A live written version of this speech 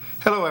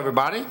Hello,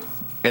 everybody.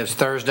 It's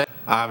Thursday.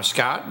 I'm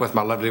Scott with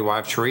my lovely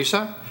wife,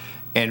 Teresa,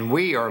 and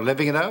we are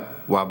living it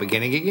up while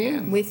beginning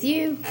again. With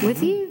you.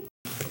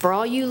 For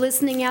all you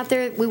listening out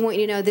there, we want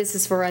you to know this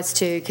is for us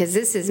too, because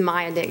this is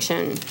my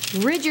addiction.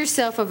 Rid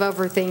yourself of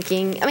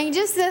overthinking. I mean,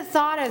 just the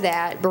thought of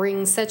that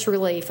brings such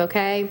relief,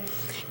 okay?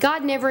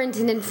 God never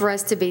intended for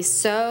us to be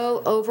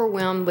so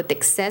overwhelmed with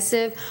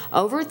excessive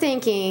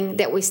overthinking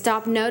that we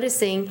stop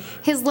noticing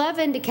His love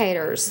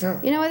indicators. Yeah.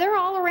 You know, they're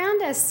all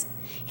around us.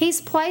 He's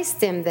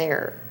placed them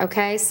there,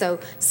 okay? So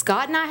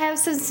Scott and I have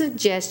some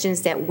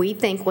suggestions that we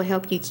think will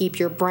help you keep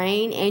your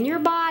brain and your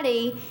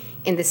body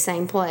in the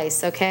same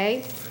place,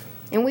 okay?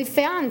 And we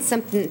found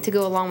something to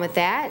go along with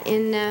that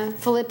in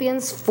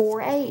Philippians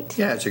 4:8.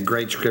 Yeah, it's a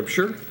great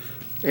scripture.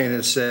 And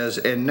it says,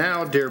 "And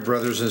now, dear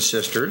brothers and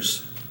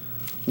sisters,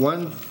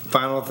 one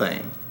final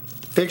thing.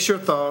 Fix your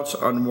thoughts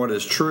on what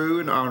is true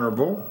and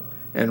honorable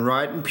and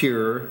right and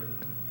pure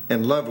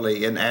and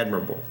lovely and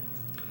admirable.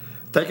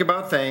 Think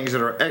about things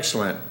that are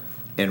excellent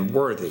and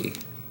worthy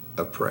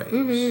of praise."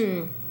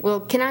 Mm-hmm. Well,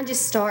 can I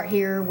just start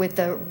here with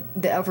the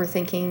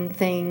overthinking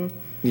thing?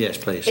 Yes,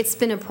 please. It's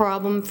been a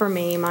problem for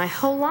me my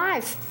whole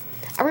life.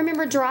 I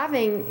remember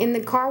driving in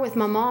the car with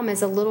my mom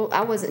as a little,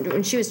 I wasn't,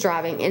 when she was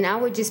driving, and I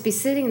would just be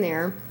sitting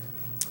there,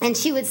 and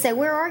she would say,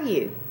 "Where are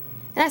you?"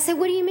 And I said,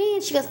 "What do you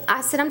mean?"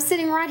 I said, "I'm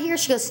sitting right here."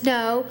 She goes,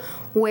 "No,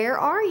 where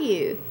are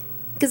you?"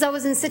 Because I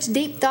was in such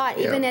deep thought,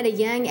 even at a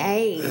young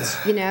age,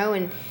 you know,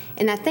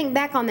 and I think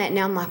back on that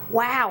now, I'm like,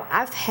 wow,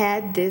 I've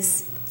had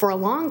this for a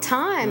long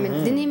time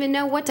and didn't even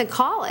know what to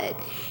call it.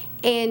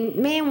 And,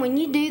 man, when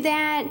you do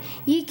that,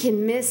 you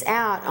can miss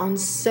out on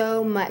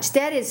so much.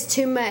 That is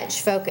too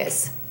much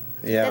focus.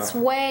 Yeah. That's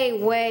way,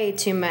 way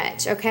too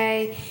much,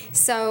 okay?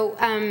 So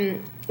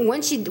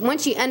once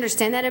you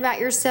understand that about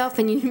yourself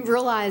and you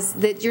realize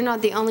that you're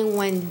not the only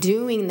one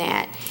doing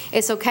that,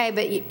 it's okay.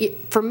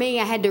 But for me,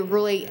 I had to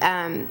really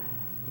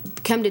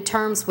come to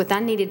terms with I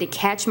needed to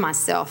catch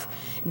myself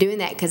doing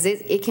that because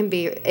it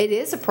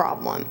is a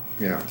problem.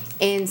 Yeah.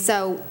 And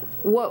so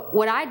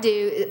what I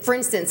do, for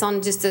instance,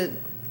 on just a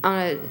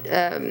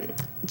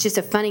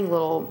funny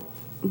little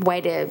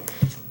way to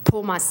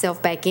pull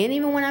myself back in,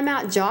 even when I'm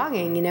out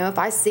jogging, you know, if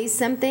I see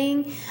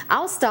something,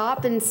 I'll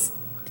stop and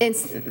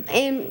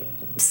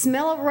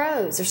smell a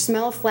rose or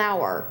smell a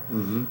flower.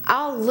 Mm-hmm.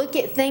 I'll look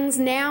at things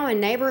now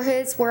in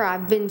neighborhoods where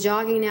I've been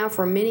jogging now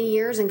for many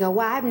years and go,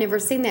 wow, I've never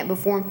seen that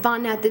before, and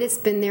find out that it's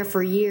been there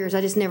for years.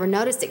 I just never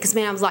noticed it because,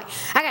 man, I was like,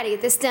 I got to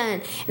get this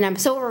done. And I'm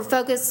so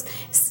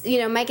over-focused, you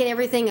know, making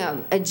everything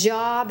a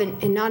job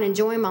and not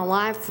enjoying my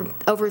life for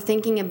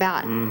overthinking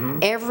about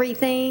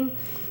everything,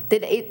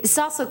 that it's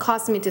also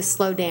caused me to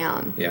slow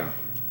down. Yeah.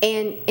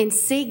 And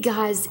see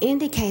God's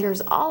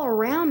indicators all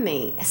around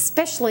me,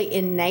 especially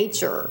in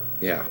nature.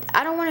 Yeah.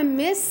 I don't want to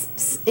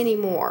miss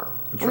anymore.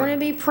 I want to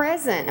be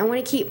present. I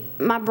want to keep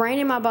my brain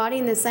and my body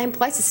in the same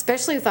place,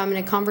 especially if I'm in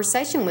a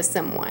conversation with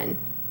someone,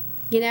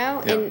 you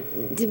know,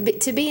 and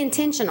to be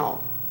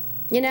intentional,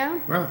 you know?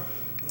 Right.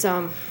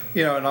 So,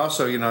 you know, and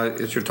also, you know,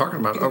 as you're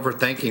talking about,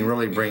 overthinking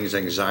really brings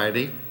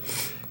anxiety.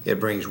 It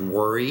brings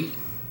worry.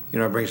 You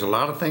know, it brings a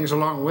lot of things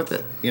along with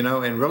it, you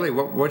know, and really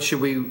what should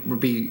we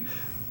be...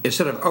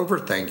 Instead of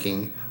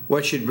overthinking,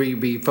 what should we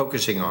be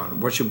focusing on?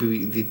 What should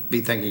we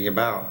be thinking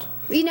about?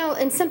 You know,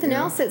 and something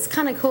else that's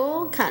kind of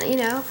cool, you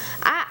know,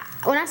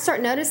 when I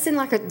start noticing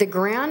like the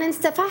ground and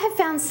stuff, I have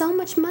found so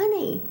much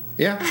money.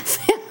 Yeah.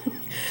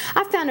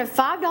 I found a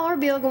 $5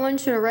 bill going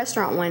to a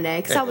restaurant one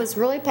day because I was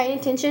really paying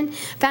attention.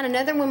 Found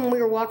another one when we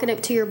were walking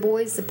up to your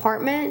boy's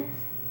apartment.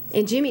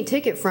 And Jimmy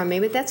took it from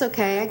me, but that's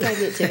okay. I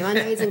gave it to him. I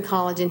know he's in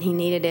college and he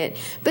needed it.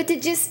 But to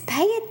just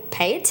pay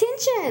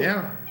attention.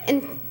 Yeah.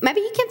 And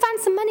maybe you can find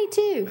some money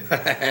too.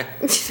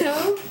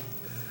 So.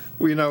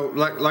 Well, you know,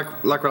 like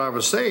what I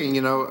was saying,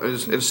 you know,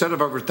 instead of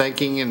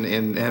overthinking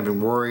and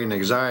having worry and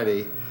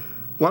anxiety,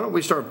 why don't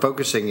we start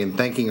focusing and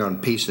thinking on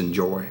peace and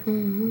joy?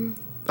 Mm-hmm.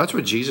 That's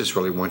what Jesus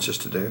really wants us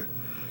to do.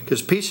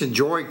 Because peace and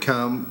joy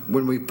come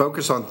when we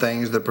focus on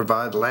things that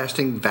provide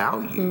lasting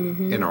value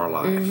in our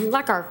life. Mm-hmm.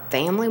 Like our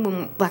family,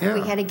 we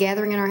had a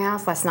gathering in our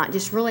house last night,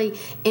 just really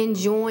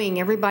enjoying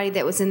everybody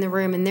that was in the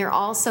room. And they're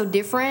all so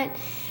different.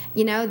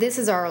 You know, this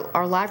is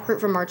our life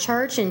group from our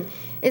church, and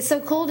it's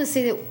so cool to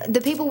see that the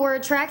people we're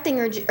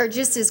attracting are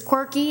just as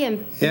quirky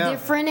and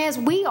different as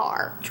we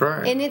are. That's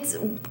right. And it's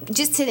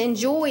just to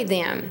enjoy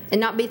them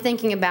and not be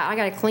thinking about, I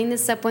got to clean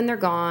this up when they're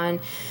gone.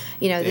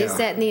 You know, this,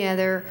 that, and the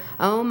other.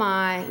 Oh,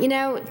 my. You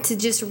know, to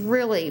just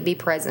really be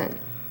present.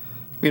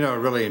 You know,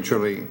 really and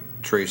truly,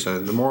 Teresa,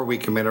 the more we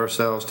commit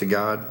ourselves to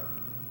God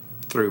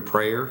through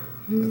prayer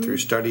and through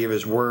study of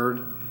His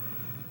Word,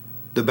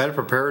 the better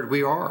prepared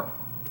we are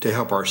to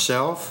help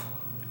ourselves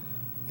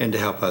and to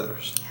help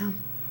others. Yeah.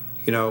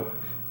 You know,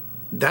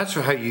 that's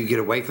how you get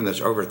away from this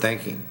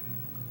overthinking.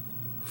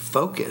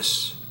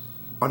 Focus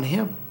on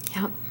Him.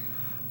 Yeah.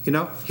 You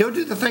know, He'll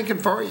do the thinking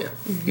for you.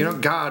 Mm-hmm. You know,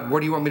 God, what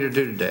do you want me to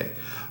do today?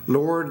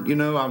 Lord, you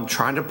know, I'm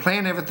trying to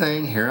plan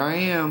everything. Here I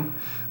am.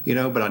 You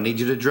know, but I need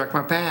you to direct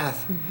my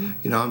path. Mm-hmm.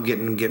 You know, I'm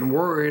getting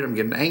worried. I'm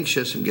getting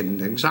anxious. I'm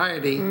getting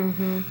anxiety.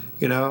 Mm-hmm.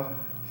 You know,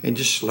 and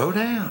just slow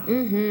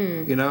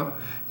down. You know,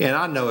 and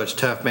I know it's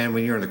tough, man,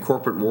 when you're in the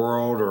corporate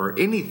world or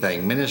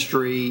anything,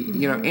 ministry,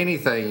 you know,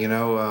 anything. You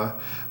know,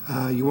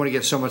 you want to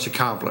get so much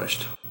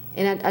accomplished.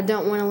 And I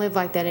don't want to live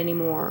like that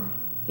anymore.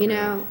 You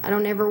know, I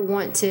don't ever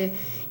want to,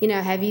 you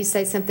know, have you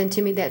say something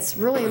to me that's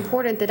really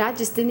important that I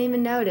just didn't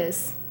even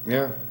notice.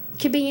 Yeah. It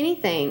could be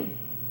anything,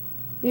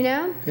 you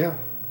know? Yeah.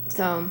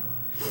 So.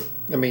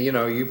 I mean, you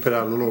know, you put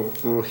out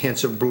little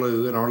hints of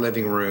blue in our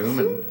living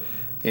room,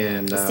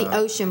 and it's the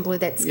ocean blue.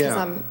 That's because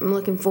I'm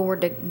looking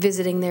forward to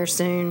visiting there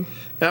soon.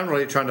 And I'm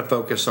really trying to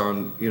focus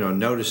on, you know,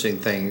 noticing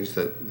things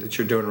that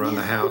you're doing around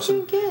the house.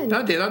 You're doing good. And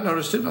I did. I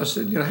noticed it. And I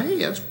said, you know, hey,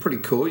 that's pretty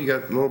cool. You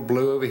got a little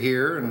blue over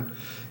here, and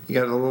you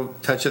got a little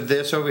touch of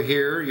this over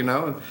here, you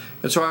know.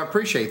 And so I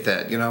appreciate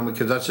that, you know,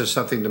 because that's just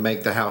something to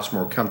make the house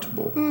more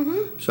comfortable.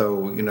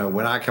 So, you know,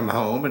 when I come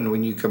home and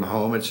when you come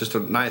home, it's just a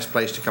nice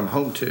place to come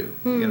home to,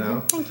 you know.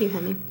 Thank you,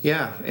 honey.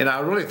 Yeah. And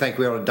I really think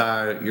we ought to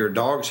dye your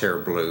dog's hair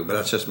blue, but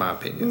that's just my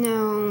opinion.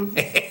 No.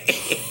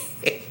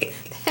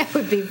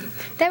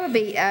 That would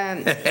be,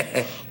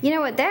 you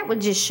know what, that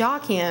would just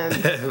shock him.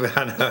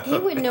 I know. He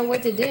wouldn't know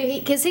what to do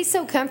because he's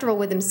so comfortable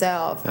with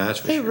himself. That's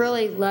for he sure.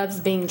 really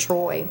loves being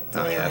Troy.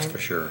 Oh, yeah, that's for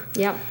sure.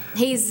 Yep.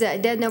 He's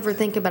doesn't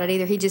overthink about it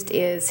either. He just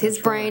is. His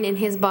brain and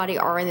his body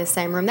are in the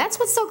same room. That's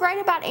what's so great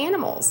about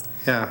animals.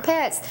 Yeah.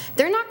 Pets.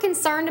 They're not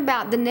concerned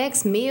about the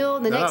next meal,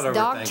 the next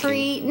dog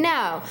treat.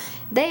 No.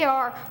 They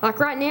are, like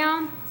right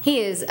now,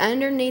 he is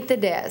underneath the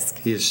desk.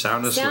 He is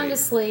sound asleep. Sound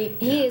asleep.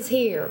 He is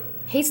here.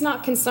 He's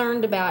not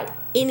concerned about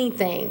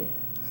anything.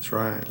 That's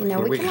right. You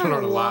know, we can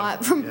learn a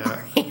lot from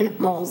our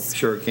animals.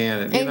 Sure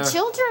can. And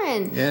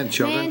children. Yeah, and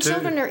children Man, too.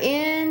 children are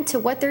into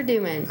what they're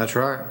doing. That's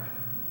right.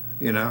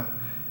 You know.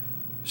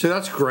 So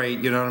that's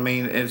great, you know what I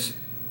mean?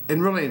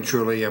 And really and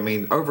truly, I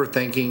mean,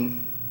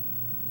 overthinking,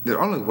 the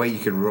only way you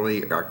can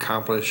really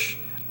accomplish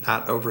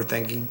not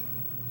overthinking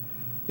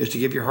is to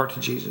give your heart to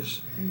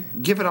Jesus.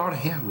 Give it all to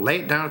Him. Lay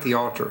it down at the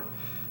altar.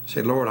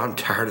 Say, Lord, I'm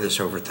tired of this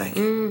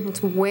overthinking.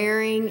 It's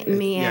wearing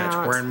me out. Yeah,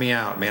 it's wearing me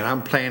out, man.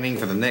 I'm planning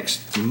for the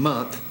next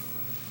month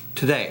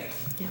today.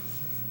 Yeah.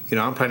 You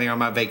know, I'm planning on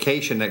my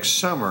vacation next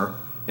summer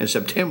in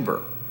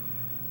September.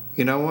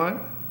 You know what?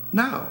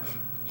 No.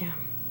 Yeah.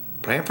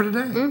 Plan for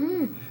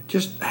today.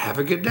 Just have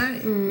a good day.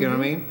 You know what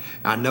I mean?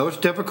 I know it's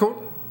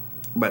difficult,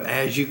 but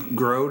as you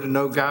grow to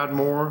know God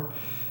more,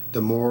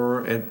 the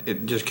more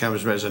it just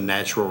comes as a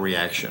natural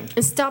reaction.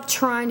 And stop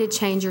trying to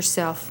change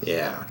yourself.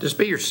 Yeah, just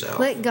be yourself.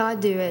 Let God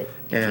do it.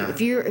 Yeah.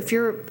 If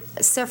you're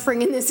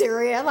suffering in this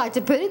area, I like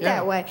to put it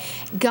that way.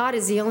 God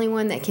is the only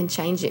one that can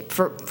change it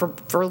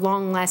for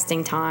long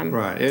lasting time.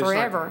 Right. It's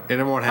forever. Like, and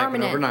it won't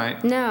happen Permanent.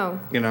 overnight. No.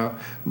 You know,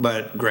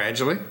 but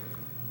gradually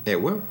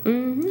it will.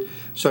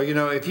 So, you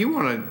know, if you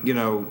want to, you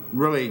know,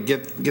 really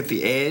get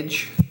the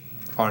edge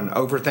on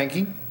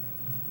overthinking,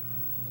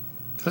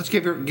 let's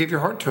give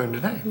your heart to Him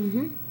today.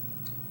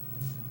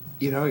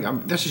 You know,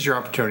 this is your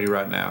opportunity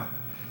right now.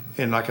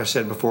 And like I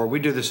said before, we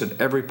do this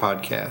at every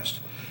podcast.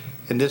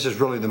 And this is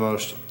really the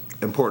most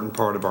important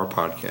part of our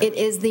podcast. It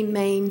is the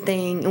main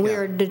thing. And we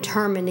are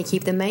determined to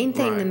keep the main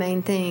thing the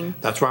main thing.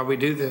 That's why we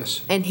do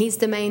this. And He's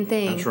the main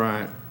thing. That's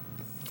right.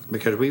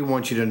 Because we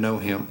want you to know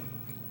Him,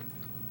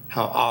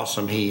 how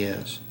awesome He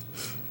is.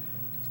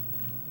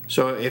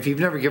 So if you've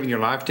never given your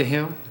life to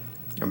Him,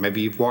 or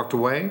maybe you've walked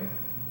away,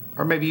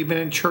 or maybe you've been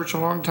in church a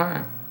long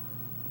time,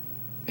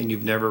 and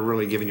you've never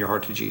really given your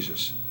heart to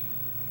Jesus,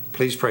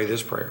 please pray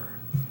this prayer.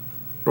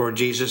 Lord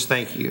Jesus,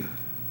 thank you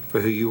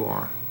for who you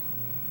are.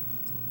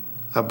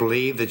 I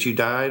believe that you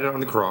died on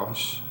the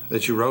cross,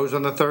 that you rose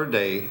on the third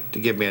day to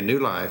give me a new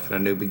life and a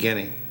new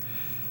beginning.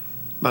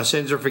 My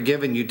sins are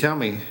forgiven. You tell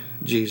me,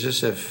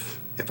 Jesus, if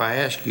I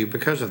ask you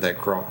because of that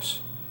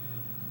cross.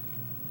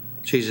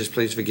 Jesus,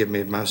 please forgive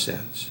me of my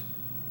sins.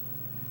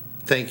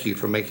 Thank you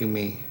for making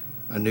me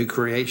a new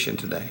creation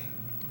today.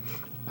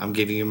 I'm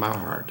giving you my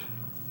heart.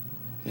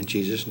 In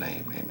Jesus'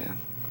 name, amen.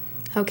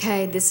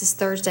 Okay, this is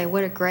Thursday.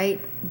 What a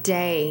great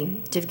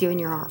day to have given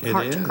your heart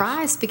to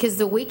Christ, because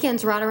the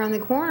weekend's right around the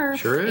corner.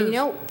 Sure is.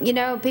 And you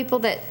know, people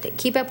that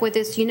keep up with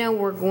us, you know,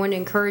 we're going to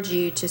encourage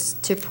you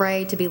to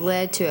pray, to be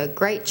led to a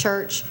great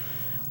church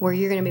where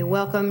you're going to be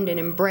welcomed and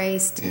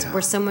embraced,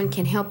 where someone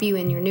can help you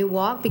in your new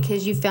walk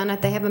because you found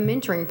out they have a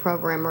mentoring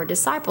program or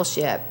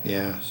discipleship.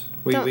 Yes.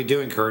 We do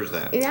encourage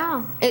that.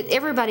 Yeah,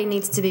 everybody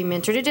needs to be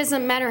mentored. It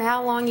doesn't matter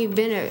how long you've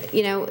been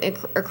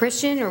a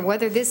Christian or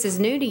whether this is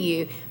new to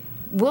you.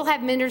 We'll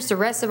have mentors the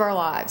rest of our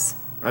lives.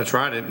 That's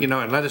right.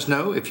 And let us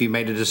know if you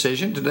made a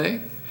decision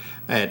today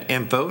at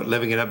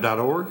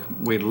info@livingitup.org.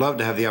 We'd love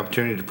to have the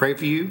opportunity to pray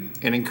for you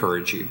and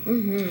encourage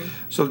you.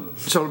 So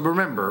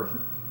remember,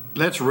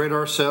 let's rid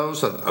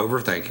ourselves of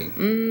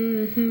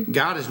overthinking.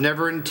 God has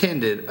never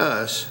intended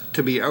us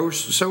to be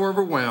so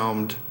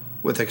overwhelmed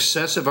with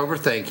excessive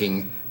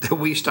overthinking that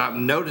we stop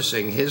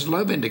noticing His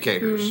love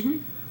indicators.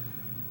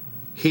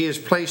 He has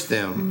placed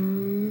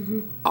them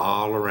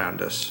all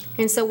around us.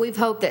 And so we've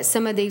hoped that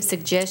some of these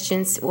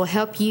suggestions will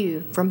help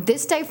you from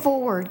this day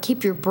forward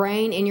keep your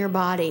brain and your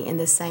body in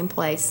the same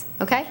place.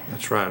 Okay?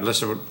 That's right.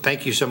 Listen,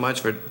 thank you so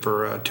much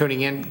for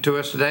tuning in to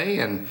us today.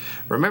 And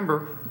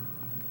remember,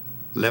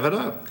 live it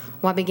up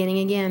While beginning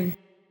again.